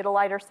self to get a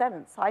lighter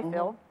sentence, I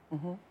feel.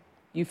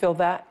 You feel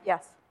that?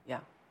 Yes.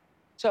 Yeah.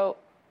 So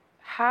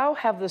how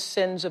have the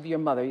sins of your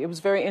mother... It was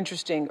very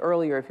interesting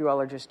earlier, if you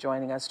all are just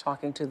joining us,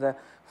 talking to the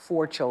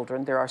 4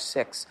 children, there are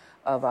 6,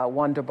 of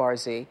Wanda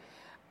Barzee.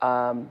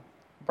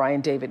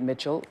 Brian David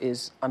Mitchell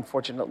is,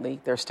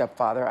 unfortunately, their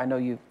stepfather. I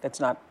know that's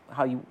not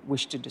how you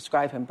wish to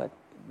describe him, but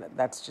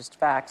that's just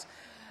facts.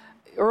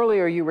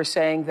 Earlier, you were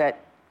saying that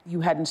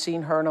you hadn't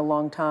seen her in a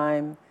long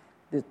time,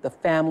 that the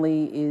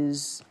family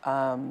is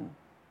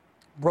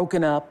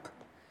broken up.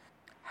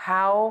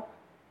 How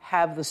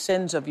have the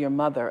sins of your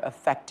mother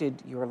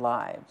affected your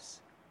lives?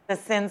 The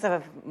sins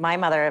of my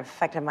mother have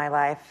affected my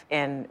life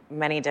in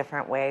many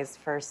different ways.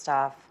 First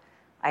off,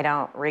 I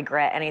don't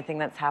regret anything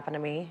that's happened to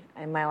me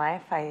in my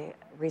life. I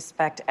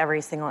respect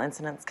every single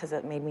incident because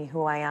it made me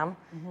who I am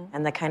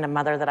and the kind of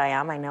mother that I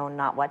am. I know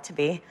not what to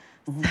be.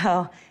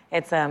 So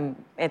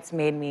it's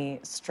made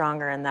me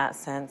stronger in that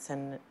sense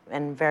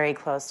and very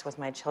close with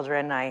my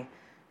children.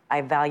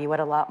 I value it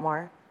a lot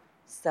more.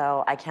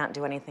 So I can't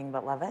do anything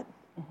but love it.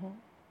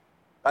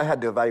 I had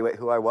to evaluate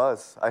who I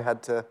was. I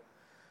had to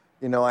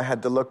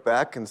look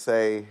back and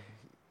say,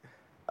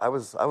 I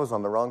was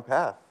on the wrong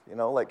path.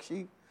 Like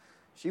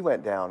she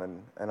went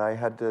down, and I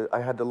had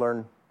to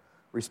learn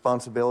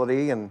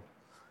responsibility, and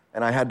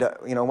I had to,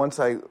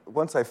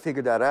 once I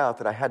figured that out,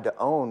 that I had to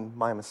own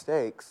my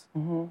mistakes.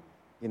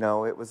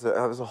 It was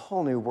a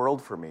whole new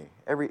world for me.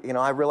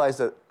 I realized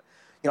that,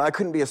 I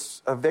couldn't be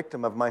a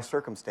victim of my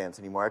circumstance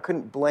anymore. I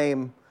couldn't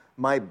blame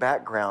my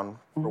background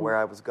for where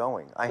I was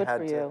going. I Good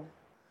had for to. you.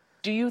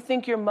 Do you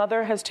think your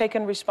mother has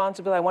taken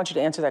responsibility? I want you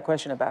to answer that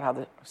question about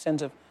how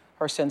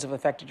her sins have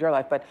affected your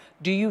life. But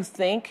do you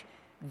think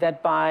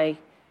that by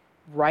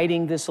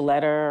writing this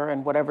letter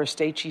and whatever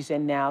state she's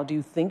in now, do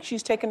you think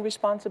she's taken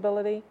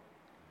responsibility?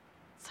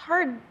 It's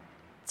hard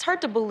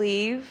to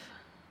believe.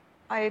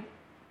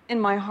 In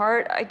my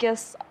heart, I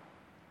guess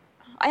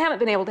I haven't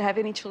been able to have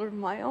any children of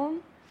my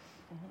own,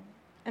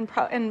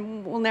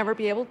 and will never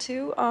be able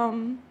to.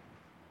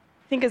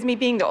 I think as me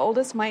being the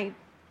oldest, my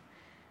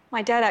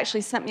dad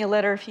actually sent me a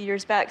letter a few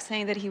years back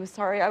saying that he was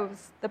sorry I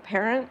was the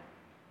parent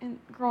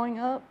growing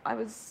up. I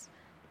was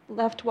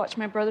left to watch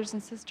my brothers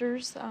and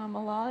sisters a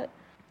lot.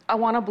 I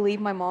want to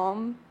believe my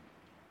mom.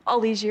 All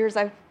these years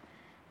I've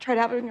tried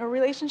having a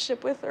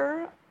relationship with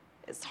her.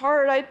 It's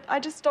hard. I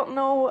just don't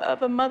know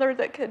of a mother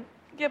that could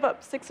give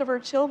up 6 of her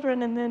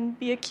children and then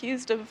be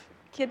accused of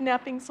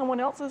kidnapping someone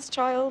else's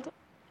child.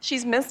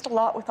 She's missed a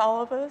lot with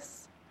all of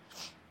us.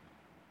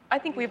 I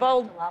think we've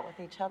all a lot with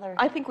each other.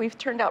 I think we've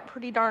turned out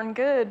pretty darn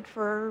good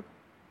for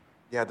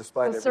Despite the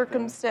everything.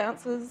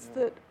 circumstances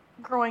that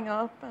growing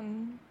up,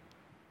 and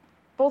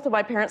both of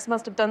my parents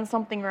must have done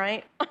something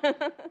right.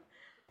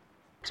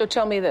 So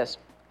tell me this.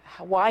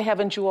 Why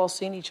haven't you all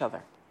seen each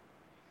other?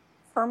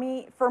 For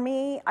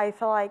me, I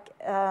feel like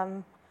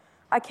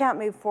I can't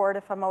move forward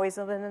if I'm always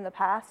living in the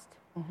past.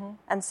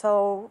 And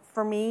so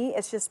for me,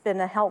 it's just been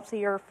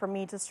healthier for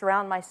me to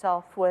surround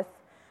myself with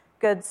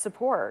good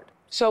support.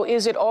 So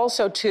is it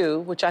also,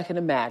 too, which I can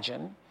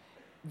imagine,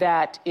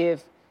 that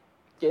if,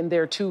 and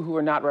there are two who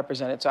are not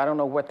represented, so I don't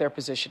know what their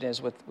position is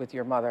with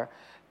your mother,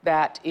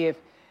 that if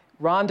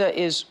Rhonda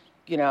is,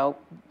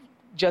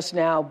 just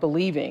now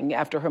believing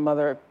after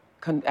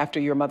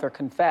your mother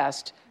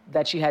confessed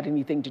that she had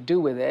anything to do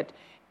with it,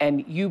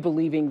 and you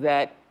believing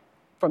that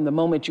from the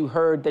moment you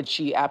heard that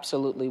she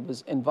absolutely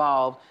was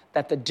involved,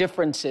 that the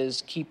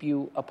differences keep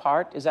you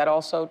apart. Is that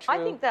also true?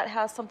 I think that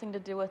has something to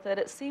do with it.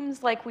 It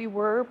seems like we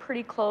were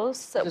pretty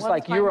close at Just one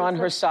like time you're with on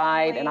her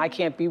side, family. and I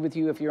can't be with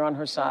you if you're on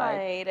her side.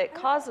 Right. It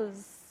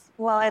causes...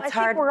 Well, I it's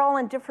hard. think we're all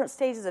in different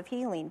stages of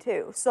healing,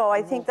 too. So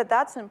I think that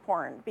that's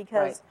important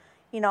because,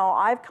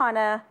 I've kind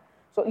of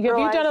So have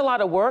you done a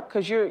lot of work?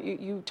 Because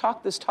you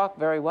talk this talk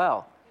very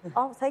well.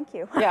 Oh, thank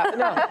you.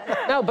 Yeah,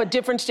 no, but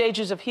different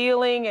stages of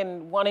healing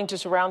and wanting to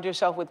surround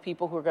yourself with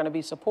people who are going to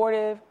be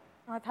supportive.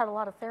 I've had a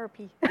lot of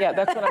therapy. Yeah,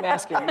 that's what I'm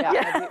asking. Yeah.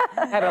 Have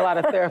you had a lot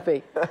of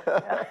therapy?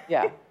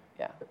 Yeah.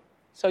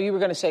 So you were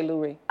going to say,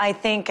 Lou. I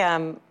think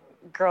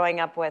growing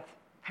up with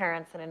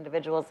parents and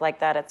individuals like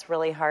that, it's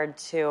really hard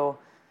to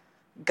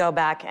go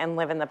back and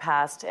live in the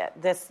past.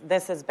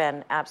 This has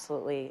been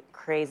absolutely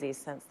crazy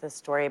since this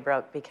story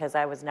broke because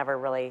I was never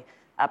really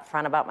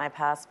upfront about my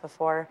past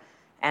before.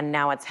 And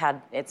now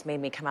it's made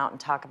me come out and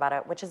talk about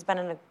it, which has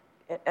been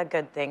a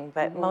good thing.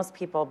 But most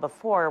people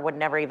before would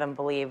never even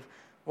believe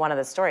one of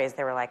the stories.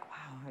 They were like,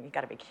 wow, you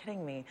got to be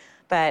kidding me.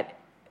 But,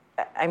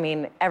 I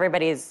mean,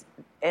 everybody's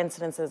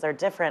incidences are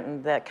different.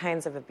 And the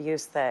kinds of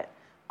abuse that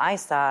I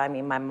saw, I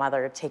mean, my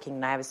mother taking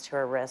knives to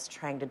her wrist,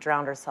 trying to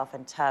drown herself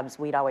in tubs.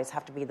 We'd always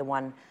have to be the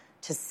one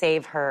to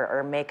save her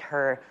or make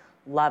her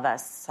love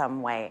us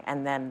some way.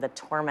 And then the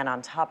torment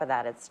on top of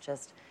that, it's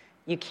just,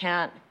 you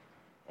can't...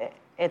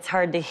 It's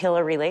hard to heal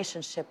a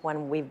relationship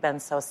when we've been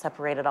so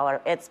separated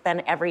it's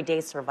been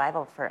everyday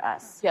survival for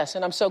us. Yes,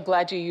 and I'm so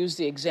glad you used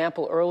the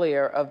example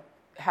earlier of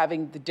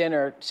having the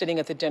dinner, sitting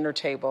at the dinner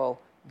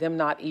table, them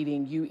not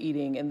eating, you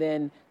eating, and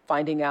then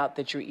finding out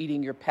that you're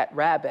eating your pet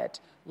rabbit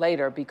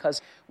later.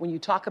 Because when you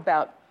talk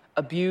about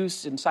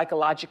abuse and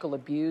psychological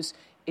abuse,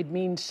 it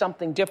means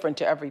something different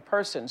to every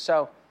person.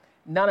 So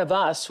none of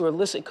us who are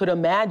listening could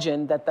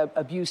imagine that the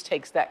abuse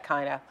takes that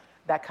kind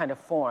of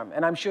form.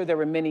 And I'm sure there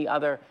were many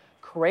other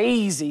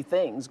crazy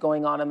things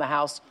going on in the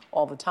house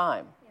all the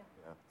time. Yeah,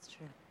 that's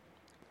true.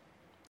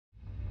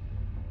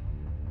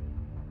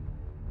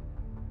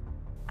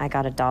 I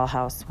got a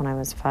dollhouse when I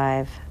was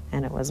 5,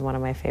 and it was one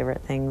of my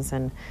favorite things.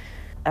 And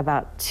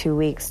about 2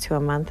 weeks to a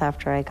month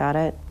after I got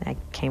it, I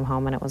came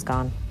home and it was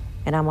gone.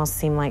 It almost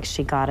seemed like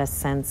she got a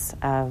sense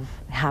of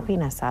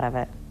happiness out of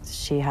it.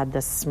 She had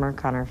this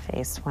smirk on her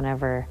face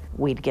whenever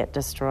we'd get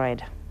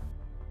destroyed.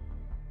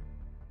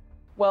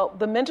 Well,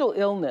 the mental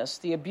illness,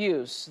 the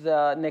abuse,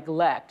 the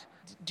neglect,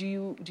 do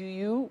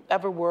you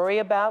ever worry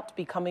about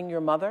becoming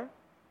your mother?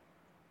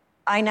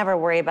 I never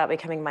worry about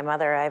becoming my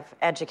mother. I've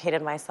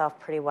educated myself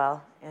pretty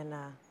well in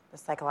the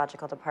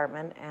psychological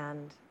department,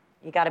 and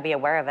you got to be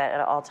aware of it at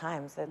all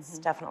times. It's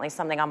definitely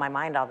something on my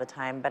mind all the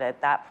time, but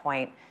at that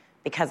point,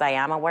 because I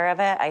am aware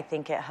of it, I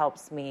think it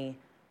helps me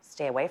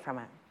stay away from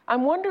it.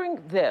 I'm wondering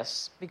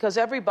this, because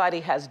everybody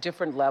has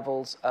different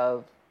levels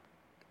of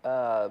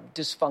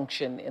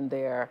dysfunction in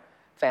their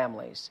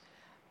families,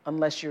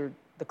 unless you're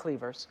the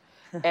Cleavers.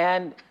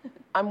 And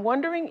I'm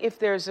wondering if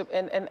there's,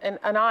 and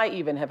I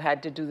even have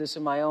had to do this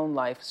in my own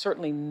life,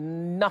 certainly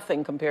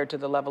nothing compared to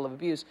the level of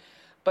abuse,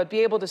 but be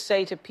able to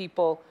say to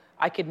people,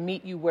 I could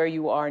meet you where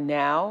you are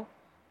now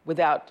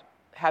without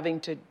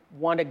having to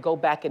want to go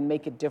back and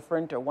make it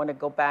different or want to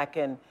go back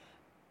and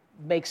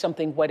make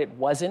something what it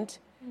wasn't.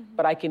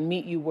 but I can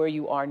meet you where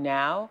you are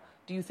now.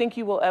 Do you think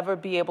you will ever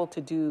be able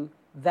to do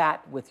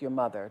that with your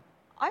mother?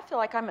 I feel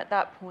like I'm at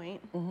that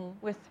point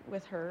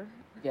with her.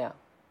 Yeah.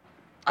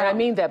 And I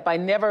mean that by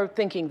never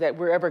thinking that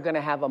we're ever going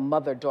to have a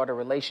mother-daughter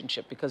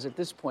relationship, because at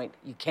this point,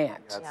 you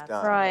can't. That's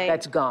done. Right.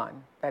 That's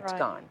gone. That's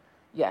gone.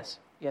 Yes.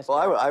 Yes.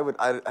 Well,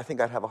 I think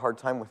I'd have a hard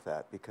time with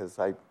that because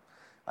I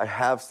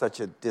have such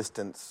a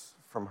distance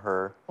from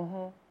her.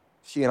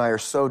 She and I are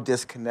so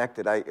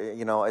disconnected. I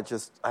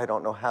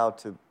don't know how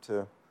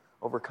to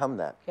overcome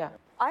that. Yeah.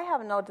 I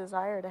have no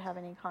desire to have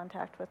any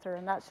contact with her,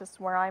 and that's just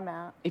where I'm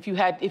at. If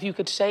you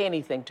could say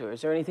anything to her,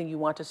 is there anything you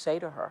want to say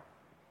to her?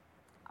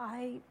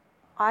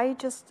 I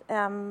just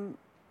am,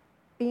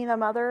 being a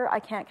mother, I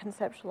can't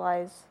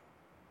conceptualize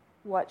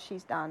what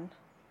she's done.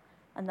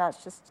 And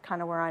that's just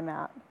kind of where I'm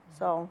at.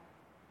 So.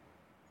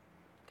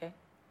 Okay.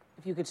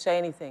 If you could say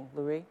anything,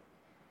 Lurie?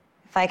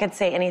 If I could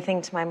say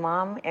anything to my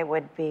mom, it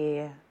would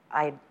be,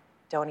 I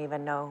don't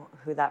even know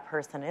who that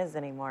person is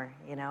anymore,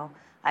 you know?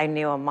 I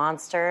knew a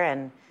monster,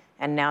 and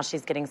now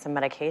she's getting some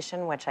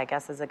medication, which I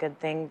guess is a good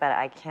thing, but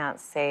I can't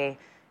say,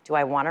 do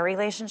I want a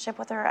relationship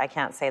with her? I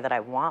can't say that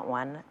I want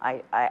one.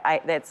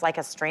 It's like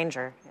a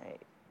stranger.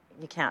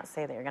 You can't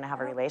say that you're going to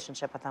have a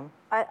relationship with them.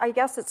 I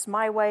guess it's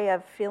my way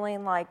of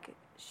feeling like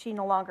she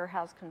no longer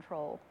has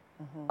control.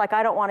 Like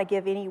I don't want to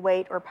give any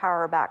weight or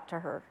power back to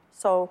her.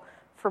 So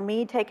for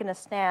me, taking a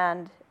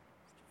stand,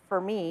 for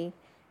me,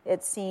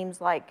 it seems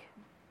like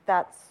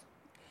that's...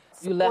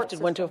 You left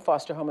and went to a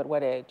foster home at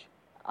what age?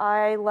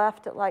 I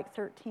left at like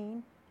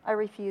 13. I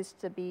refused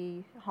to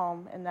be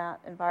home in that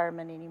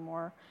environment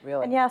anymore.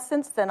 Really? And yeah,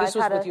 since then This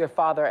was with your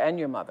father and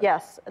your mother?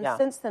 Yes. And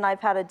since then I've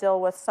had to deal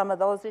with some of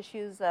those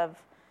issues of,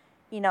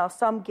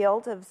 some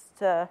guilt of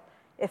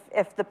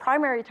if the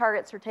primary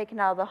targets are taken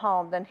out of the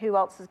home, then who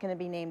else is going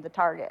to be named the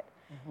target?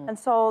 And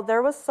so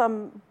there was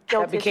some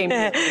guilt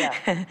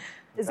issues.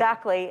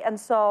 Exactly. And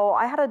so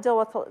I had to deal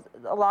with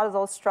a lot of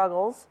those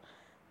struggles.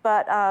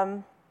 But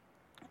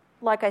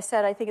like I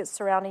said, I think it's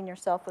surrounding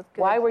yourself with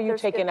good... Why were you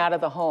taken out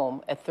of the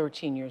home at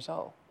 13 years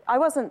old? I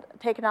wasn't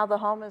taken out of the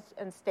home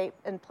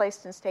and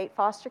placed in state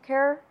foster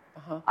care.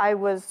 I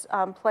was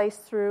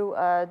placed through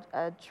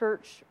a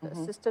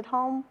church-assisted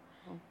home.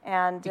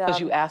 And because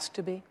you asked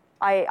to be?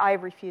 I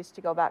refused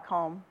to go back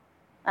home.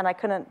 And I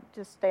couldn't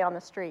just stay on the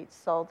streets,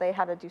 so they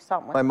had to do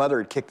something with My mother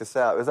had kicked us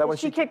out. Is that when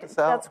she kicked us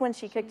out? That's when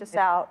she kicked us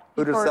out.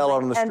 Put us out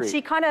on the street. And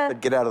she kind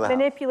of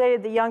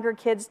manipulated the younger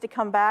kids to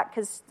come back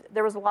because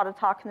there was a lot of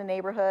talk in the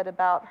neighborhood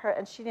about her,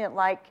 and she didn't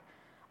like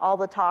all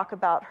the talk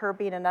about her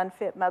being an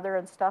unfit mother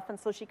and stuff. And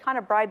so she kind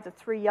of bribed the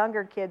 3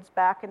 younger kids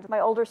back, and my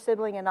older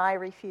sibling and I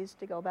refused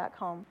to go back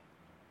home.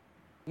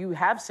 You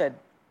have said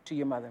to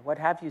your mother, what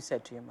have you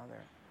said to your mother?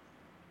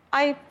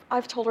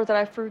 I've told her that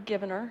I've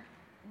forgiven her.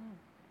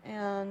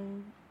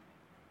 And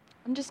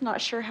I'm just not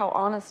sure how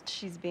honest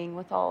she's being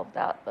with all of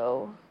that,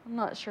 though. I'm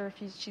not sure if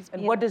she's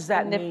being... And what does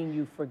that mean,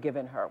 you've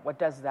forgiven her? What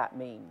does that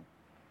mean?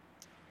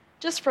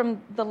 Just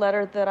from the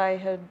letter that I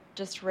had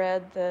just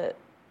read that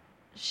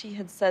she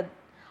had said,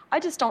 I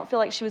just don't feel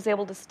like she was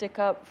able to stick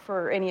up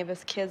for any of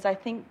us kids. I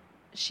think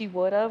she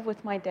would have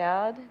with my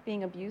dad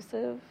being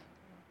abusive.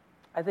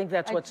 I think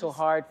that's what's so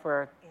hard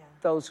for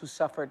those who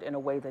suffered in a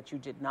way that you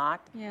did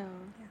not. Yeah.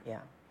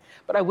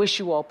 But I wish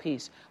you all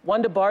peace.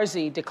 Wanda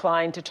Barzee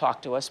declined to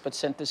talk to us, but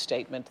sent this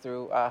statement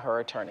through her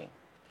attorney.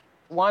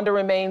 Wanda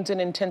remains in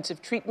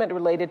intensive treatment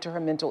related to her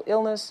mental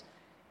illness,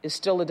 is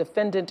still a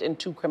defendant in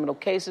 2 criminal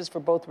cases. For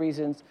both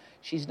reasons,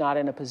 she's not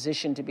in a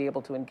position to be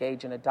able to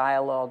engage in a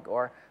dialogue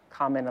or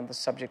comment on the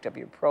subject of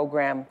your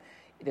program.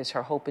 It is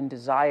her hope and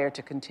desire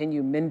to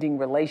continue mending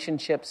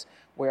relationships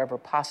wherever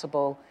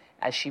possible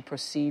as she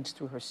proceeds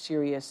through her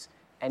serious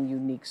and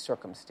unique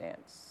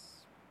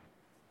circumstance.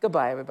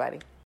 Goodbye, everybody.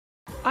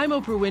 I'm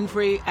Oprah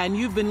Winfrey, and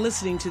you've been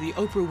listening to The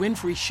Oprah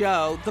Winfrey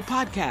Show, the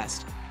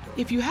podcast.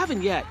 If you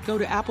haven't yet, go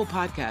to Apple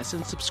Podcasts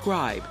and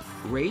subscribe,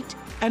 rate,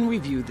 and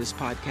review this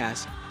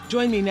podcast.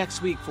 Join me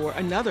next week for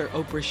another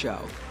Oprah Show,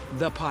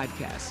 the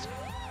podcast.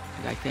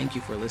 And I thank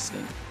you for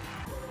listening.